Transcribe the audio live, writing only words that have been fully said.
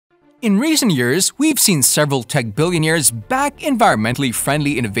In recent years, we've seen several tech billionaires back environmentally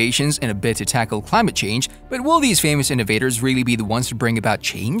friendly innovations in a bid to tackle climate change, but will these famous innovators really be the ones to bring about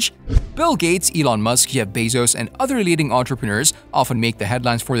change? Bill Gates, Elon Musk, Jeff Bezos, and other leading entrepreneurs often make the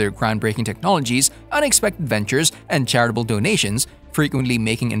headlines for their groundbreaking technologies, unexpected ventures, and charitable donations, frequently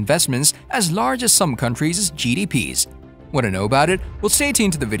making investments as large as some countries' GDPs. Want to know about it? Well, stay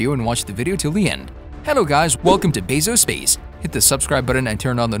tuned to the video and watch the video till the end. Hello guys, welcome to Bezos Space. Hit the subscribe button and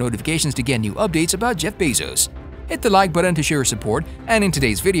turn on the notifications to get new updates about Jeff Bezos. Hit the like button to show your support, and in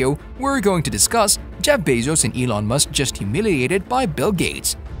today's video, we're going to discuss Jeff Bezos and Elon Musk just humiliated by Bill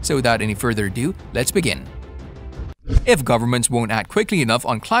Gates. So without any further ado, let's begin. If governments won't act quickly enough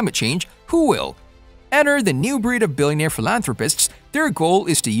on climate change, who will? Enter the new breed of billionaire philanthropists. Their goal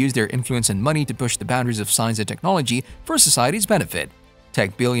is to use their influence and money to push the boundaries of science and technology for society's benefit.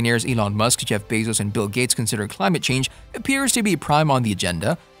 Tech billionaires Elon Musk, Jeff Bezos, and Bill Gates consider climate change appears to be prime on the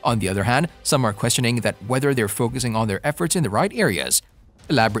agenda. On the other hand, some are questioning that whether they're focusing on their efforts in the right areas.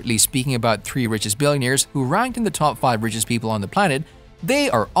 Elaborately speaking about three richest billionaires who ranked in the top 5 richest people on the planet, they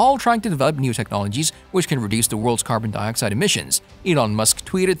are all trying to develop new technologies which can reduce the world's carbon dioxide emissions. Elon Musk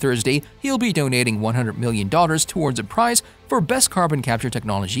tweeted Thursday he'll be donating $100 million towards a prize for best carbon capture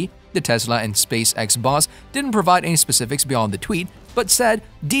technology. The Tesla and SpaceX boss didn't provide any specifics beyond the tweet, but said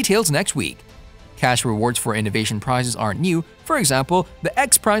details next week. Cash rewards for innovation prizes aren't new. For example, the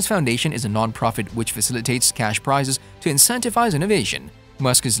X Prize Foundation is a non-profit which facilitates cash prizes to incentivize innovation.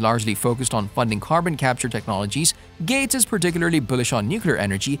 Musk is largely focused on funding carbon capture technologies, Gates is particularly bullish on nuclear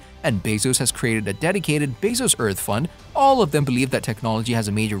energy, and Bezos has created a dedicated Bezos Earth Fund. All of them believe that technology has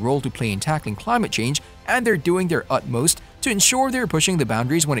a major role to play in tackling climate change, and they're doing their utmost to ensure they're pushing the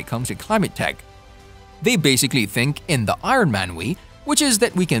boundaries when it comes to climate tech. They basically think in the Iron Man way, which is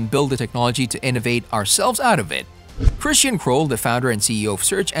that we can build the technology to innovate ourselves out of it. Christian Kroll, the founder and CEO of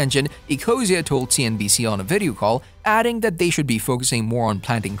search engine Ecosia, told CNBC on a video call, adding that they should be focusing more on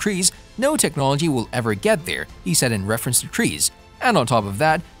planting trees. No technology will ever get there, he said in reference to trees. And on top of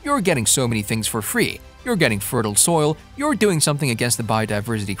that, you're getting so many things for free. You're getting fertile soil, you're doing something against the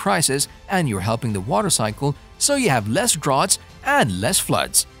biodiversity crisis, and you're helping the water cycle so you have less droughts and less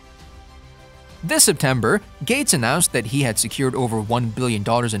floods. This September, Gates announced that he had secured over $1 billion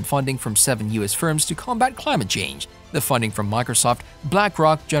in funding from 7 U.S. firms to combat climate change. The funding from Microsoft,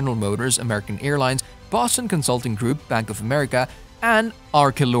 BlackRock, General Motors, American Airlines, Boston Consulting Group, Bank of America, and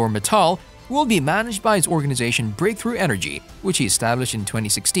ArcelorMittal will be managed by his organization Breakthrough Energy, which he established in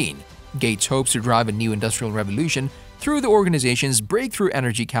 2016. Gates hopes to drive a new industrial revolution through the organization's Breakthrough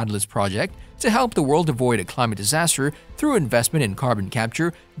Energy Catalyst project to help the world avoid a climate disaster through investment in carbon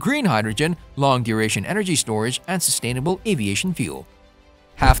capture, green hydrogen, long-duration energy storage, and sustainable aviation fuel.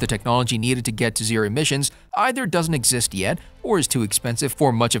 Half the technology needed to get to zero emissions either doesn't exist yet or is too expensive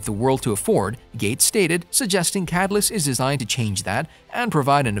for much of the world to afford, Gates stated, suggesting Catalyst is designed to change that and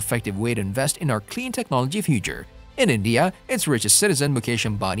provide an effective way to invest in our clean technology future. In India, its richest citizen Mukesh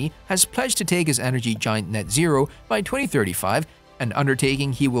Ambani has pledged to take his energy giant net zero by 2035, an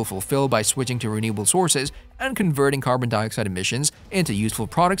undertaking he will fulfill by switching to renewable sources and converting carbon dioxide emissions into useful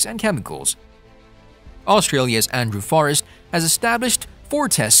products and chemicals. Australia's Andrew Forrest has established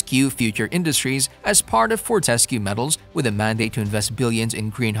Fortescue Future Industries as part of Fortescue Metals with a mandate to invest billions in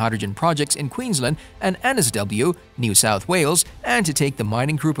green hydrogen projects in Queensland and NSW, New South Wales, and to take the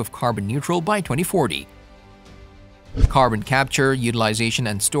mining group of carbon neutral by 2040. Carbon capture, utilization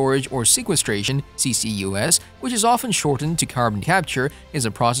and storage, or sequestration (CCUS), which is often shortened to carbon capture, is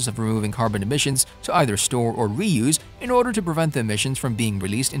a process of removing carbon emissions to either store or reuse in order to prevent the emissions from being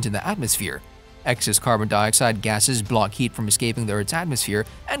released into the atmosphere. Excess carbon dioxide gases block heat from escaping the Earth's atmosphere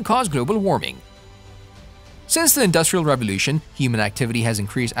and cause global warming. Since the Industrial Revolution, human activity has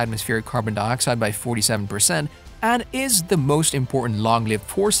increased atmospheric carbon dioxide by 47% and is the most important long-lived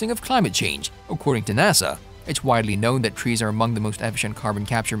forcing of climate change, according to NASA. It's widely known that trees are among the most efficient carbon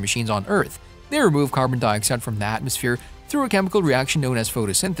capture machines on Earth. They remove carbon dioxide from the atmosphere through a chemical reaction known as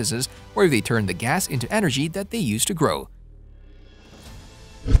photosynthesis, where they turn the gas into energy that they use to grow.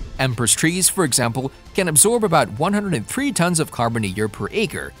 Empress trees, for example, can absorb about 103 tons of carbon a year per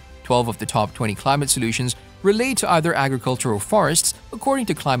acre. 12 of the top 20 climate solutions relate to either agricultural forests, according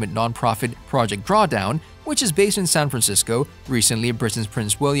to climate nonprofit Project Drawdown, which is based in San Francisco. Recently, Britain's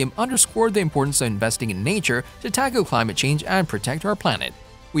Prince William underscored the importance of investing in nature to tackle climate change and protect our planet.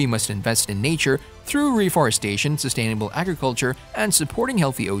 We must invest in nature through reforestation, sustainable agriculture, and supporting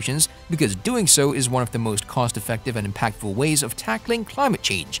healthy oceans because doing so is one of the most cost-effective and impactful ways of tackling climate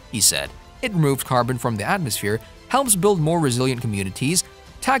change, he said. It removes carbon from the atmosphere, helps build more resilient communities,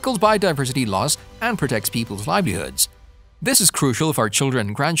 tackles biodiversity loss, and protects people's livelihoods. This is crucial if our children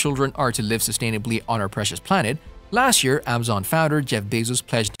and grandchildren are to live sustainably on our precious planet. Last year, Amazon founder Jeff Bezos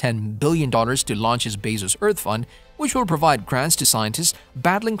pledged $10 billion to launch his Bezos Earth Fund, which will provide grants to scientists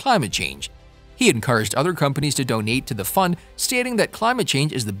battling climate change. He encouraged other companies to donate to the fund, stating that climate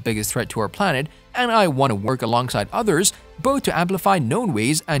change is the biggest threat to our planet, and I want to work alongside others both to amplify known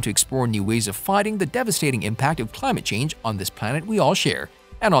ways and to explore new ways of fighting the devastating impact of climate change on this planet we all share.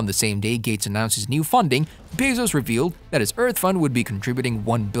 And on the same day Gates announced his new funding, Bezos revealed that his Earth Fund would be contributing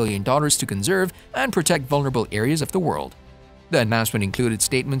 $1 billion to conserve and protect vulnerable areas of the world. The announcement included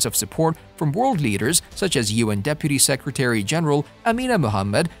statements of support from world leaders such as UN Deputy Secretary General Amina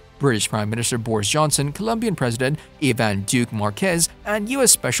Mohammed, British Prime Minister Boris Johnson, Colombian President Iván Duque Marquez, and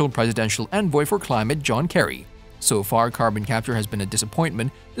US Special Presidential Envoy for Climate John Kerry. So far, carbon capture has been a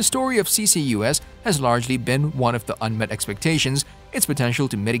disappointment. The story of CCUS has largely been one of the unmet expectations. Its potential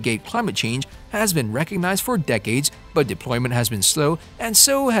to mitigate climate change has been recognized for decades, but deployment has been slow and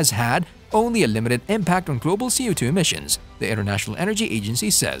so has had only a limited impact on global CO2 emissions, the International Energy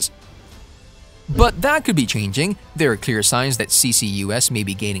Agency says. But that could be changing. There are clear signs that CCUS may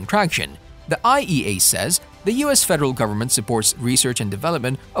be gaining traction. The IEA says the US federal government supports research and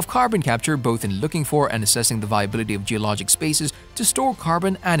development of carbon capture both in looking for and assessing the viability of geologic spaces to store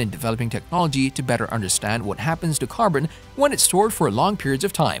carbon and in developing technology to better understand what happens to carbon when it's stored for long periods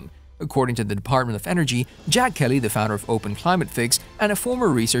of time. According to the Department of Energy, Jack Kelly, the founder of Open Climate Fix and a former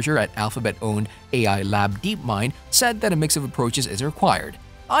researcher at Alphabet-owned AI lab DeepMind, said that a mix of approaches is required.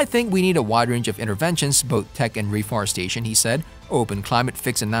 I think we need a wide range of interventions, both tech and reforestation, he said. Open Climate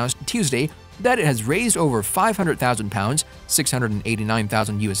Fix announced Tuesday that it has raised over £500,000,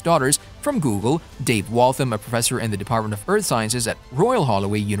 $689,000 from Google. Dave Waltham, a professor in the Department of Earth Sciences at Royal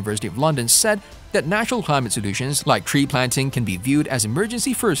Holloway, University of London, said that natural climate solutions like tree planting can be viewed as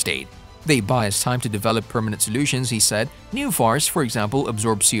emergency first aid. They buy us time to develop permanent solutions, he said. New forests, for example,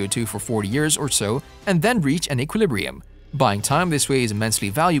 absorb CO2 for 40 years or so and then reach an equilibrium. Buying time this way is immensely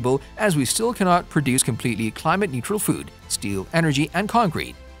valuable as we still cannot produce completely climate-neutral food, steel, energy, and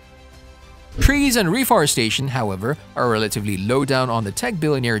concrete. Trees and reforestation, however, are relatively low down on the tech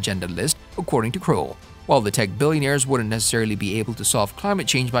billionaire agenda list, according to Kroll. While the tech billionaires wouldn't necessarily be able to solve climate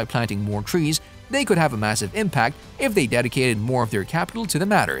change by planting more trees, they could have a massive impact if they dedicated more of their capital to the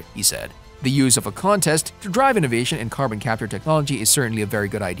matter, he said. The use of a contest to drive innovation in carbon capture technology is certainly a very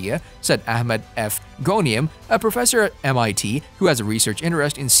good idea, said Ahmed F. Ghonim, a professor at MIT who has a research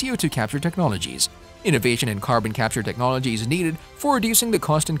interest in CO2 capture technologies. Innovation in carbon capture technology is needed for reducing the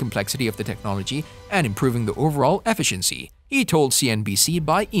cost and complexity of the technology and improving the overall efficiency, he told CNBC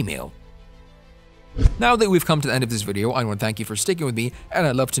by email. Now that we've come to the end of this video, I want to thank you for sticking with me, and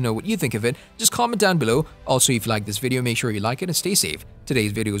I'd love to know what you think of it. Just comment down below. Also, if you like this video, make sure you like it and stay safe.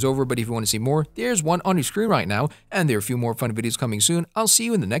 Today's video is over, but if you want to see more, there's one on your screen right now, and there are a few more fun videos coming soon. I'll see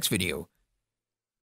you in the next video.